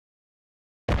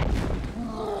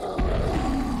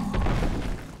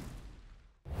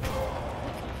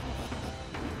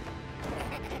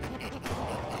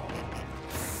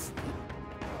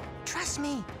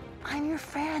me. I'm your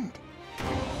friend.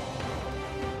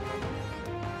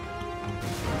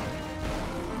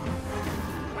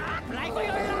 Fly for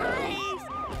your life!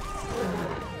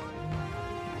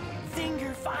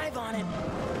 Finger 5 on it.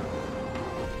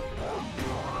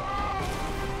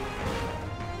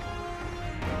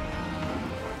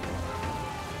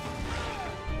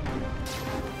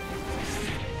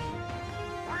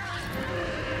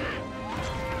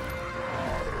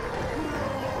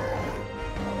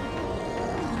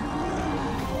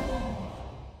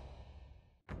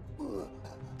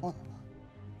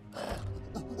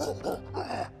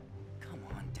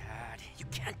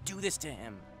 This to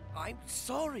him. I'm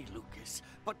sorry, Lucas,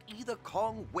 but either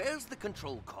Kong wears the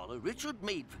control collar Richard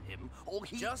made for him, or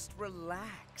he... Just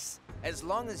relax. As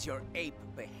long as your ape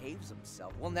behaves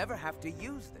himself, we'll never have to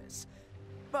use this.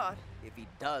 But if he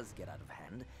does get out of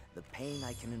hand, the pain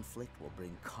I can inflict will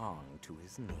bring Kong to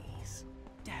his knees.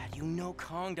 Dad, you know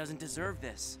Kong doesn't deserve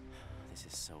this. This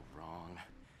is so wrong.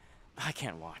 I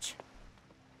can't watch.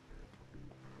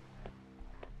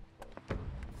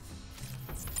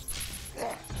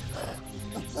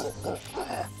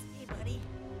 Hey, buddy.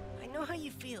 I know how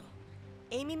you feel.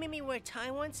 Amy made me wear a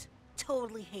tie once.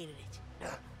 Totally hated it.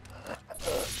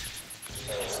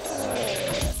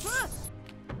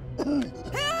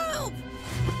 Help!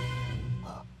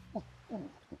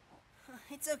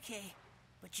 It's okay,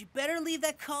 but you better leave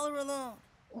that collar alone.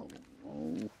 Don't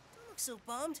look so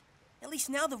bummed. At least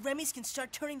now the Remys can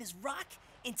start turning this rock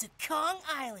into Kong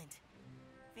Island.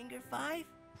 Finger 5?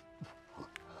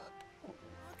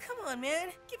 Come on, man.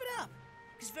 Give it up.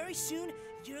 Because very soon,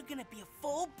 you're gonna be a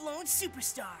full-blown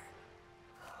superstar.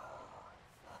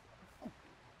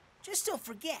 Just don't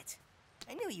forget.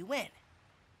 I knew you win.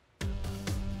 Can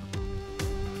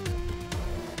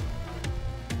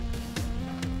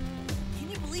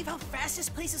you believe how fast this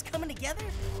place is coming together?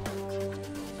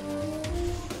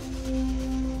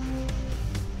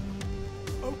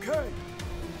 Okay.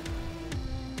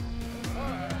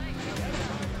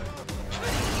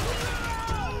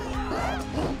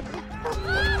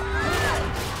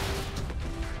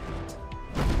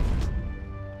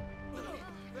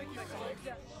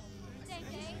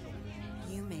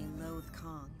 You may loathe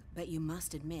Kong, but you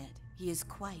must admit, he is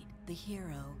quite the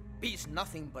hero. He's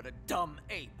nothing but a dumb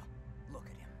ape. Look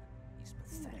at him. He's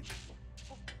pathetic.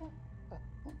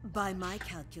 By my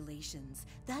calculations,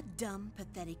 that dumb,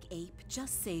 pathetic ape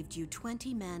just saved you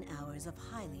 20 man-hours of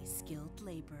highly skilled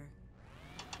labor.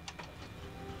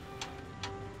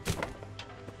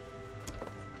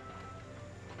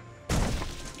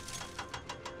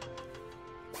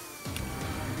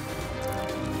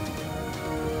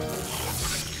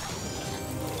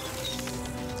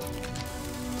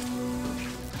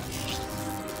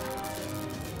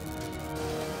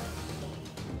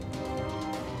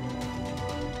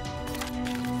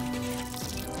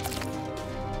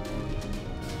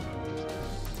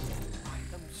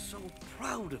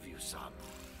 Of you, son.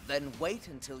 Then wait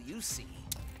until you see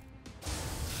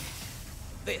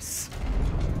this.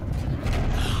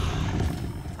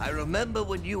 I remember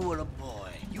when you were a boy,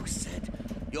 you said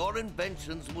your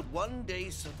inventions would one day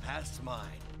surpass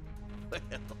mine. Well,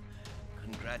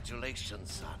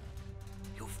 congratulations, son.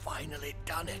 You've finally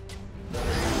done it.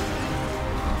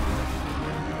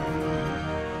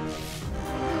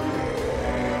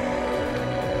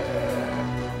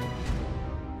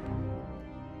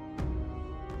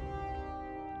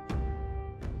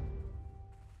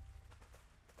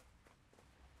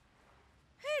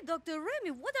 Dr.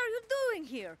 Remy, what are you doing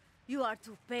here? You are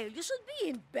too pale. You should be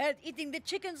in bed eating the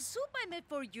chicken soup I made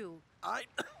for you.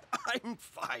 I'm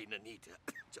fine, Anita.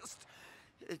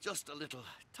 Just a little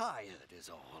tired is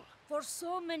all. For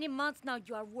so many months now,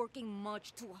 you are working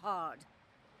much too hard.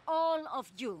 All of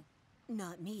you.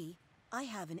 Not me. I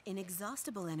have an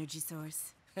inexhaustible energy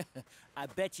source. I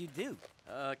bet you do.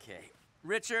 Okay.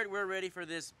 Richard, we're ready for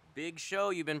this big show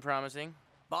you've been promising.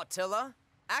 Bottilla,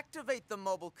 activate the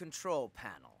mobile control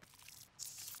panel.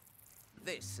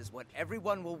 This is what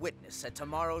everyone will witness at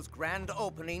tomorrow's grand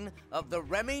opening of the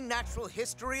Remy Natural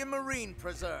History and Marine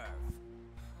Preserve.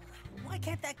 Why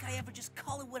can't that guy ever just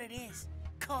call it what it is?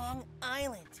 Kong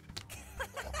Island.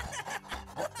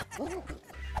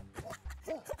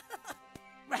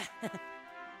 Wow!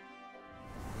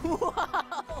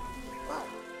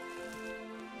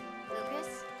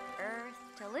 Lucas? Earth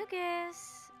to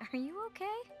Lucas. Are you okay?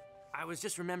 I was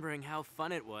just remembering how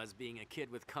fun it was being a kid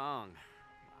with Kong.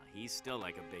 He's still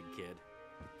like a big kid.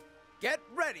 Get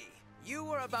ready!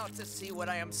 You are about to see what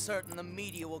I am certain the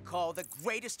media will call the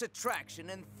greatest attraction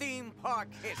in theme park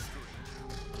history.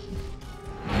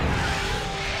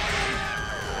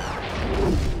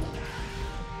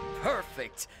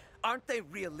 Perfect! Aren't they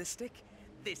realistic?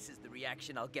 This is the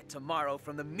reaction I'll get tomorrow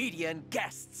from the media and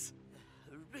guests.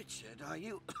 Richard, are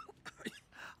you...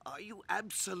 are you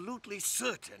absolutely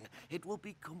certain it will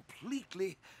be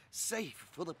completely safe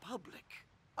for the public?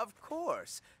 Of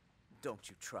course. Don't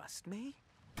you trust me?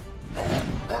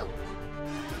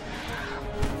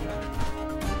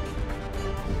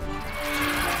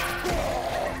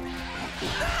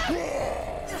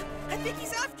 I think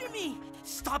he's after me!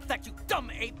 Stop that, you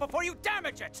dumb ape, before you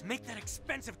damage it! Make that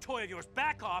expensive toy of yours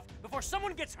back off before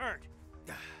someone gets hurt!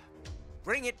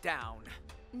 Bring it down.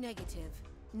 Negative.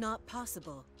 Not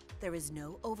possible. There is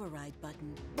no override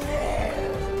button.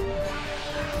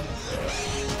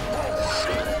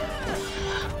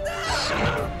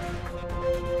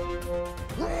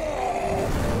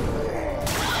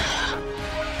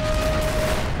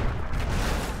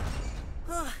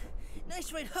 Oh,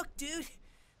 nice right hook, dude.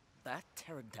 That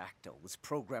pterodactyl was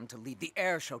programmed to lead the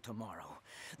air show tomorrow.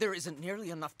 There isn't nearly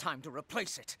enough time to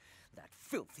replace it. That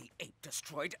filthy ape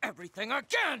destroyed everything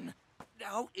again!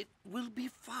 Now, it will be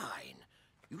fine.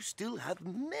 You still have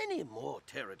many more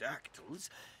pterodactyls.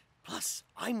 Plus,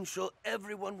 I'm sure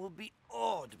everyone will be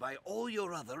awed by all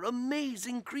your other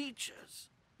amazing creatures.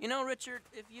 You know, Richard,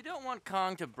 if you don't want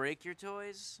Kong to break your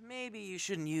toys, maybe you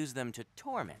shouldn't use them to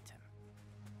torment him.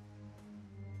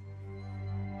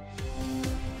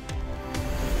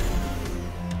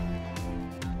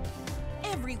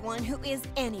 Everyone who is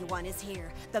anyone is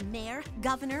here. The mayor,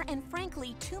 governor, and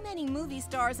frankly, too many movie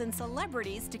stars and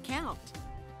celebrities to count.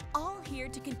 All here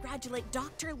to congratulate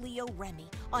Dr. Leo Remy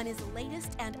on his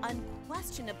latest and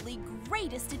unquestionably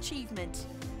greatest achievement.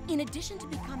 In addition to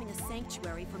becoming a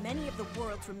sanctuary for many of the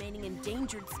world's remaining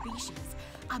endangered species,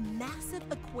 a massive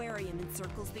aquarium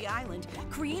encircles the island,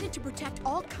 created to protect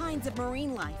all kinds of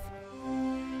marine life.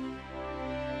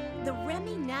 The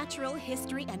Remy Natural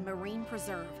History and Marine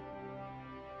Preserve,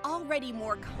 already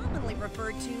more commonly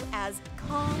referred to as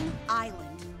Kong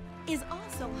Island, is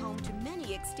also home to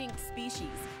many extinct species,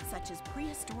 such as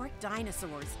prehistoric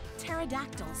dinosaurs,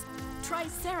 pterodactyls,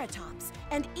 triceratops,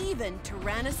 and even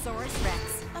Tyrannosaurus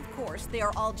rex. Of course, they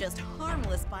are all just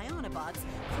harmless Bionobots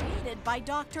created by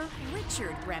Dr.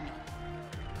 Richard Remy.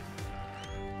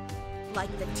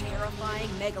 Like the terrifying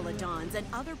megalodons and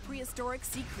other prehistoric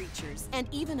sea creatures, and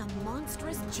even a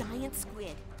monstrous giant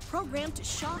squid, programmed to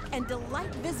shock and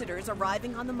delight visitors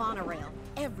arriving on the monorail.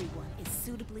 Everyone is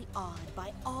suitably awed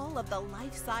by all of the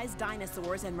life-size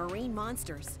dinosaurs and marine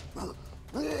monsters. But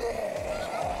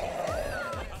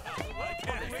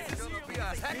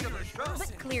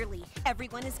clearly,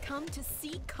 everyone has come to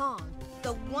see Kong,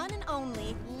 the one and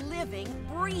only living,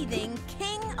 breathing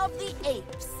King of the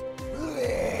Apes.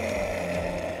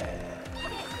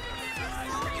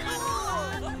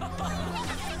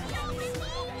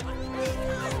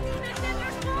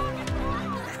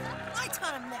 I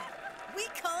taught him that. We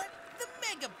call it the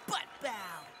Mega Butt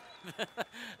Bow.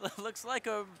 Looks like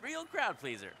a real crowd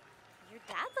pleaser. Your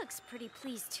dad looks pretty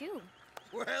pleased, too.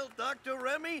 Well, Dr.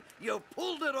 Remy, you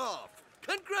pulled it off.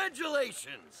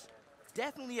 Congratulations!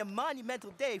 Definitely a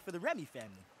monumental day for the Remy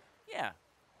family. Yeah.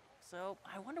 So,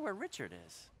 I wonder where Richard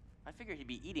is. I figured he'd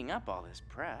be eating up all this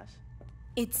press.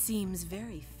 It seems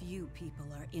very few people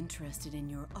are interested in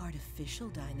your artificial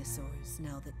dinosaurs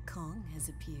now that Kong has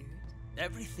appeared.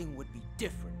 Everything would be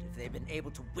different if they'd been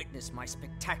able to witness my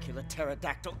spectacular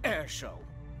pterodactyl air show.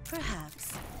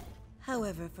 Perhaps.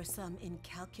 However, for some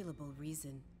incalculable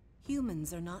reason,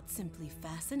 humans are not simply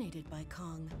fascinated by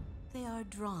Kong. They are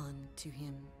drawn to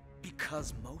him.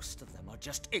 Because most of them are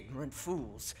just ignorant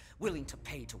fools, willing to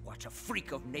pay to watch a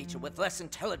freak of nature with less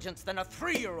intelligence than a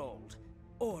 3-year-old.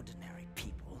 Ordinary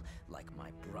people, like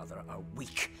my brother, are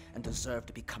weak and deserve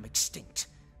to become extinct,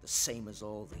 the same as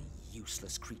all the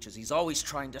useless creatures he's always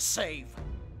trying to save.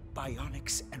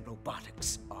 Bionics and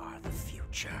robotics are the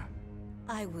future.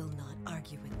 I will not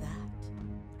argue with that.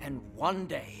 And one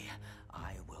day,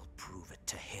 I will prove it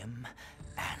to him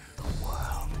and the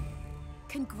world.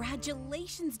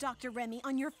 Congratulations, Dr. Remy,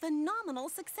 on your phenomenal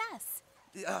success.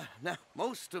 Now,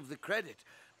 most of the credit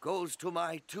goes to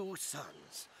my 2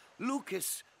 sons,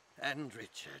 Lukas and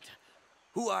Richard,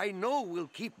 who I know will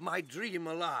keep my dream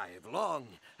alive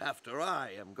long after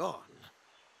I am gone.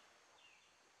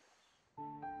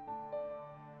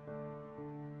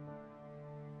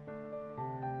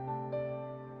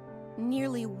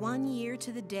 Nearly 1 year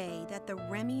to the day that the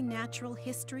Remy Natural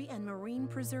History and Marine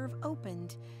Preserve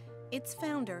opened, its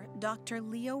founder, Dr.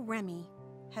 Leo Remy,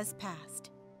 has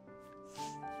passed.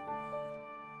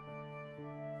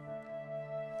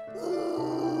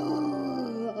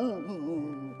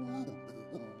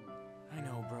 I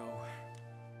know, bro.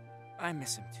 I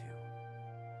miss him too.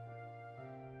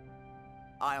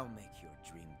 I'll make your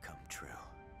dream come true.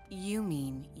 You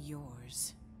mean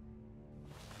yours.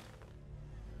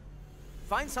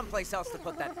 Find someplace else to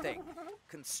put that thing.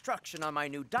 Construction on my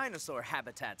new dinosaur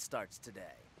habitat starts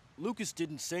today. Lucas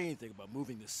didn't say anything about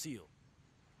moving the seal.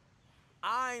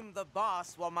 I'm the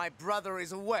boss while my brother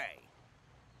is away.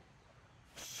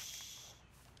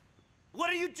 What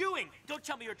are you doing? Don't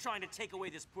tell me you're trying to take away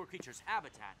this poor creature's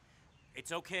habitat.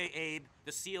 It's okay, Abe.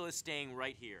 The seal is staying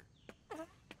right here.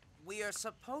 We are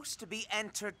supposed to be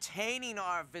entertaining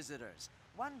our visitors.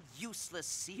 One useless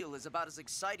seal is about as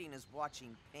exciting as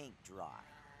watching paint dry.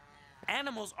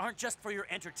 Animals aren't just for your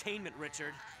entertainment,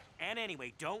 Richard. And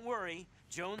anyway, don't worry.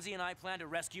 Jonesy and I plan to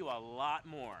rescue a lot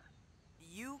more.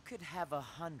 You could have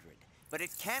 100, but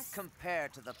it can't compare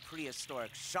to the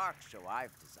prehistoric shark show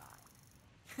I've designed.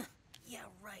 Yeah,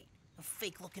 right. A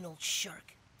fake-looking old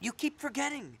shark. You keep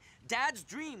forgetting. Dad's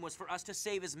dream was for us to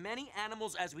save as many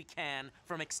animals as we can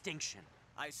from extinction.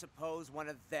 I suppose one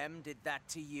of them did that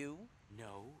to you?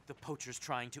 No, the poachers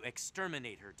trying to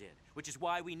exterminate her did, which is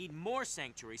why we need more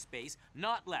sanctuary space,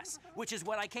 not less, which is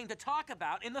what I came to talk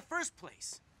about in the first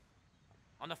place.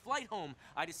 On the flight home,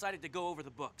 I decided to go over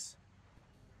the books.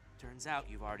 Turns out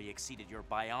you've already exceeded your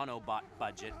Bionobot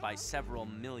budget by several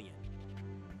million.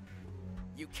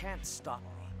 You can't stop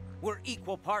me. We're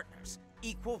equal partners,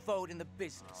 equal vote in the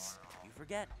business. You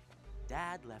forget,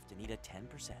 Dad left Anita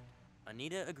 10%.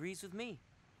 Anita agrees with me.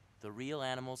 The real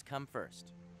animals come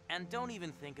first. And don't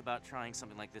even think about trying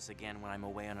something like this again when I'm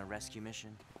away on a rescue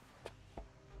mission.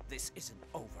 This isn't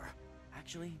over.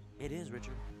 Actually, it is,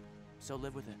 Richard. So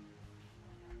live with it.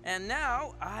 And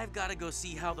now, I've got to go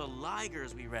see how the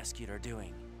ligers we rescued are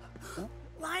doing.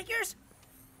 Ligers?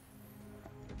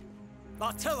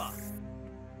 Attila!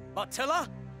 Attila?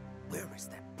 Where is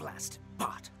that blasted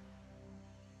bot?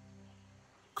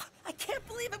 I can't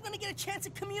believe I'm gonna get a chance to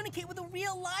communicate with a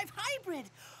real live hybrid.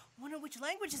 Wonder which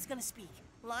language it's gonna speak.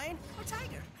 Lion or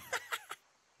tiger?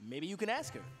 Maybe you can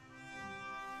ask her.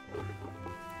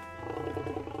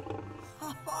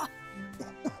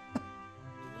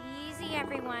 Easy,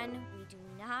 everyone. We do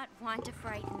not want to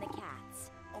frighten the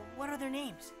cats. Oh, what are their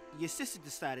names? Your sister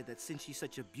decided that since she's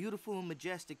such a beautiful and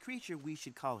majestic creature, we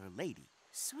should call her Lady.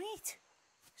 Sweet.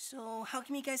 So, how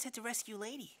come you guys had to rescue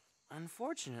Lady?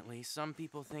 Unfortunately, some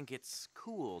people think it's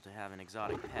cool to have an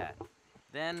exotic pet.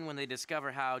 Then, when they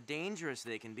discover how dangerous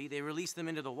they can be, they release them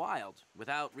into the wild,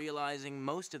 without realizing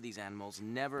most of these animals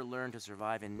never learn to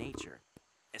survive in nature,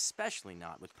 especially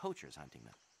not with poachers hunting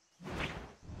them.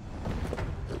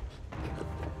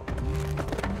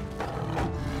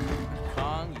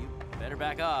 Kong, you better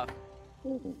back off.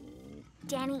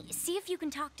 Danny, see if you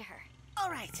can talk to her. All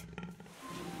right.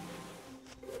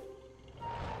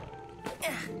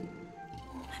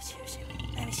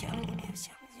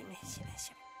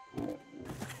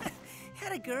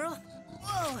 Had a girl.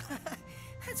 Whoa,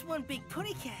 that's one big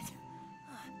putty cat.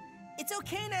 It's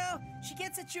okay now. She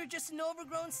gets that you're just an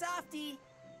overgrown softie.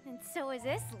 And so is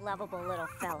this lovable little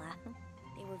fella.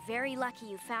 They were very lucky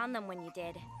you found them when you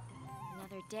did.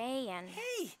 Another day and...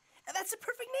 Hey, that's a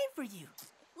perfect name for you.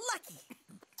 Lucky.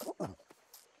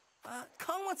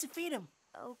 Kong wants to feed him.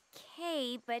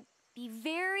 Okay, but be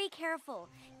very careful.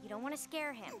 You don't want to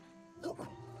scare him.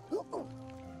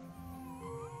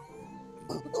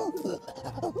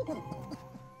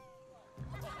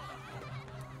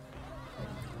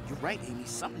 You're right, Amy.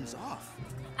 Something's off.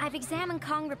 I've examined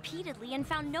Kong repeatedly and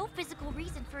found no physical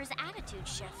reason for his attitude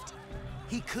shift.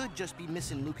 He could just be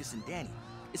missing Lukas and Danny.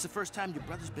 It's the first time your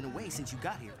brother's been away since you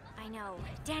got here. I know.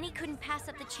 Danny couldn't pass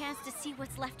up the chance to see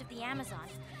what's left of the Amazon.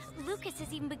 Lucas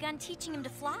has even begun teaching him to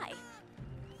fly.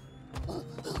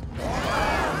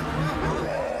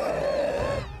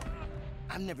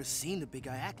 I've never seen the big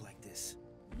guy act like this.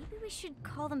 Maybe we should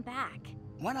call them back.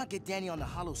 Why not get Danny on the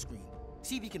holo screen?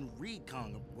 See if he can read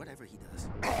Kong or whatever he does.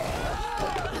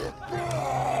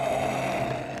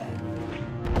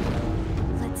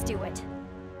 Let's do it.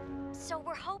 So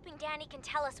we're hoping Danny can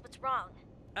tell us what's wrong.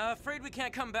 Afraid we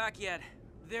can't come back yet.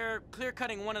 They're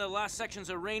clear-cutting one of the last sections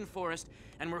of rainforest,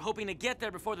 and we're hoping to get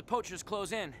there before the poachers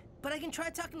close in. But I can try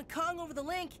talking to Kong over the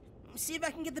link. See if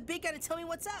I can get the big guy to tell me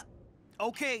what's up.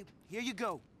 Okay, here you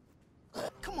go.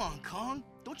 Come on, Kong.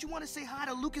 Don't you want to say hi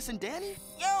to Lukas and Danny?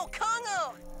 Yo,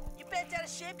 Kongo! You bent out of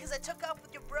shape because I took off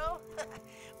with your bro?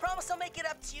 Promise I'll make it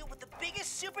up to you with the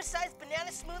biggest supersized banana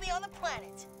smoothie on the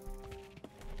planet.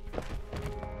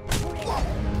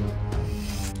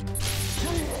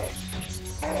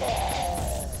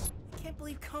 I can't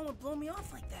believe Kong would blow me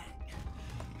off like that.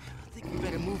 I think we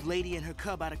better move Lady and her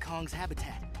cub out of Kong's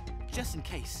habitat, just in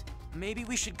case. Maybe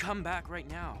we should come back right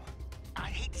now. I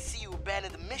hate to see you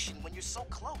abandon the mission when you're so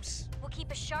close. We'll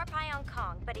keep a sharp eye on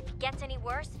Kong, but if he gets any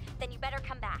worse, then you better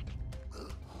come back.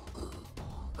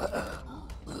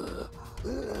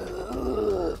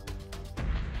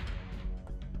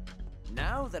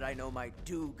 Now that I know my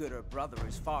do-gooder brother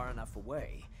is far enough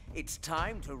away, it's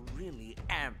time to really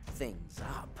amp things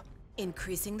up.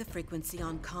 Increasing the frequency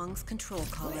on Kong's control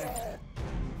collar.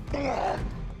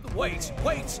 Wait!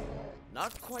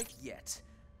 Not quite yet.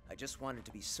 I just wanted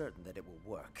to be certain that it will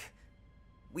work.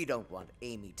 We don't want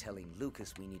Amy telling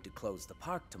Lucas we need to close the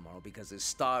park tomorrow because his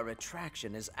star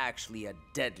attraction is actually a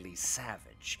deadly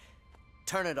savage.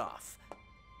 Turn it off.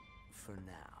 For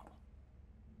now.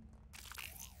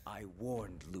 I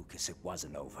warned Lucas it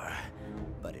wasn't over,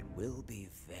 but it will be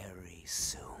very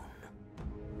soon.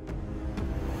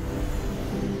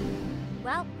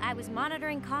 Well, I was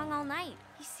monitoring Kong all night.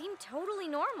 He seemed totally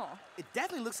normal. It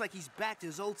definitely looks like he's back to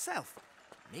his old self.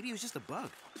 Maybe it was just a bug.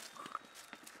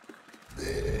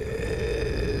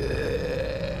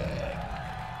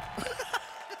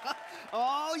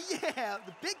 Oh, yeah,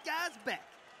 the big guy's back.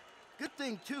 Good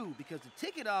thing, too, because the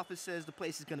ticket office says the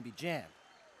place is going to be jammed.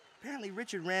 Apparently,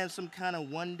 Richard ran some kind of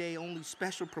one-day-only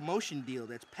special promotion deal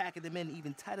that's packing them in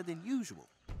even tighter than usual.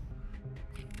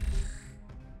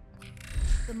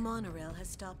 The monorail has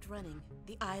stopped running.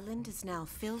 The island is now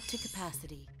filled to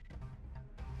capacity.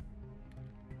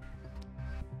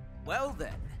 Well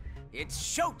then, it's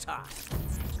showtime!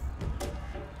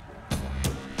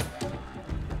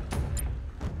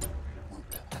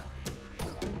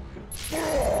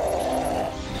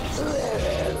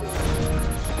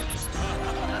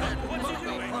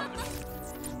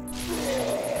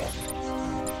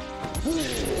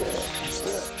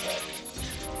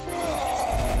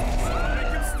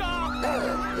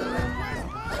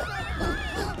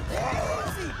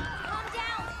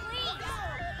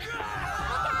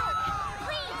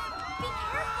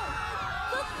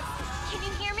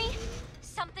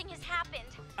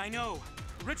 I know.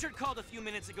 Richard called a few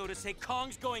minutes ago to say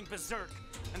Kong's going berserk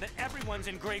and that everyone's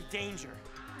in grave danger.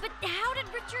 But how did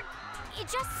Richard... It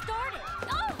just started.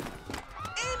 Oh!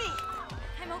 Amy!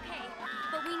 I'm okay,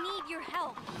 but we need your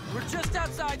help. We're just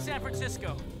outside San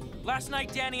Francisco. Last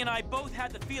night, Danny and I both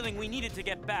had the feeling we needed to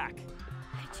get back.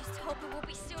 I just hope it will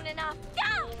be soon enough.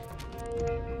 Go!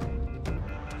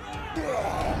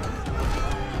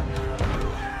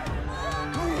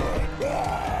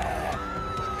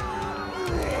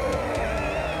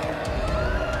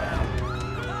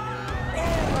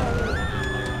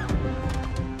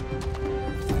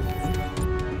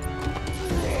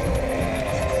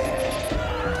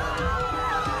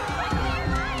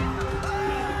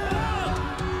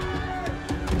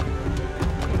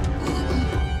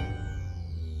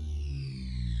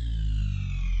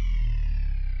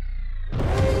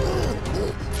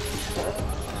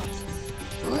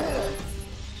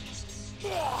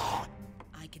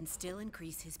 Still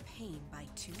increase his pain by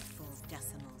 2 full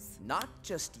decimals. Not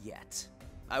just yet.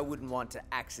 I wouldn't want to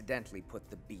accidentally put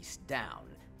the beast down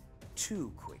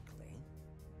too quickly.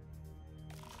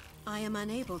 I am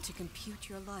unable to compute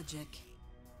your logic.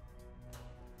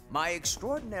 My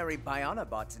extraordinary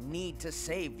Bionobots need to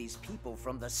save these people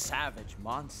from the savage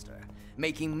monster,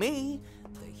 making me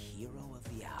the hero of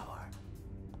the hour.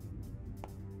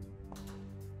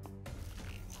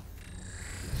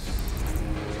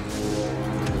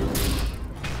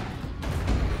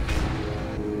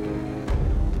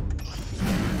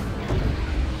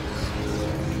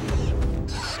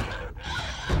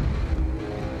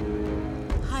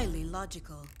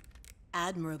 Logical,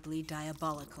 admirably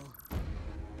diabolical.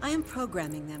 I am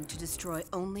programming them to destroy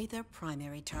only their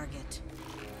primary target.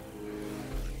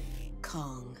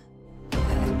 Kong.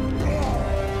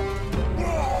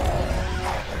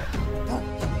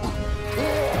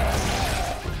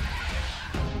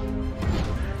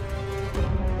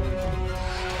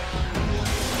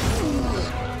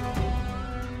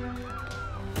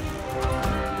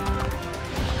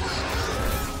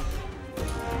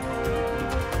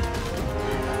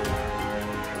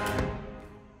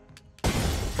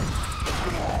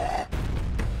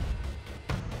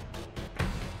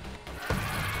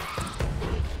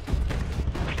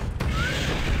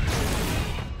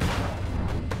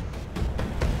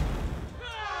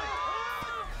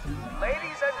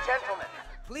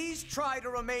 Please try to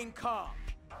remain calm.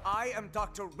 I am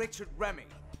Dr. Richard Remy.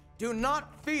 Do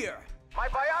not fear. My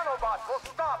Bionobots will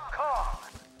stop Kong.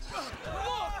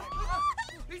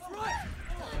 He's right!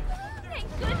 Thank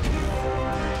goodness!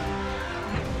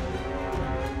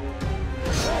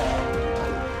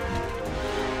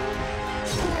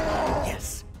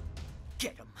 Yes.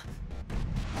 Get him.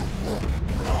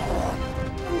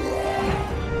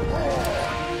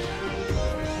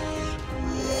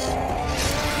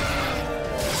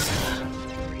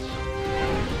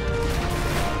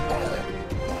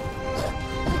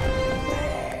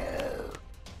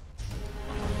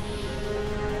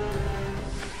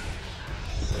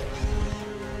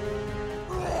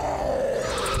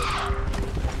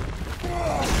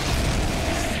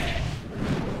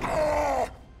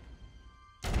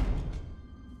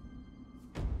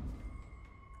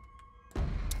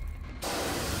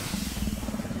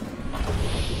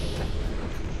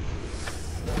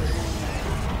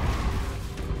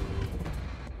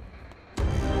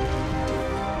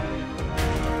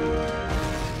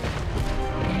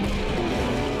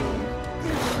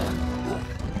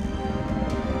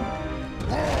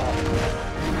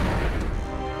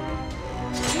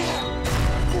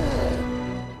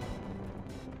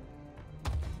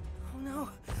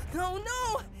 Oh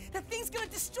no! That thing's gonna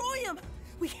destroy him!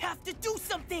 We have to do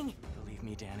something! Believe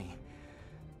me, Danny.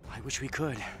 I wish we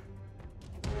could.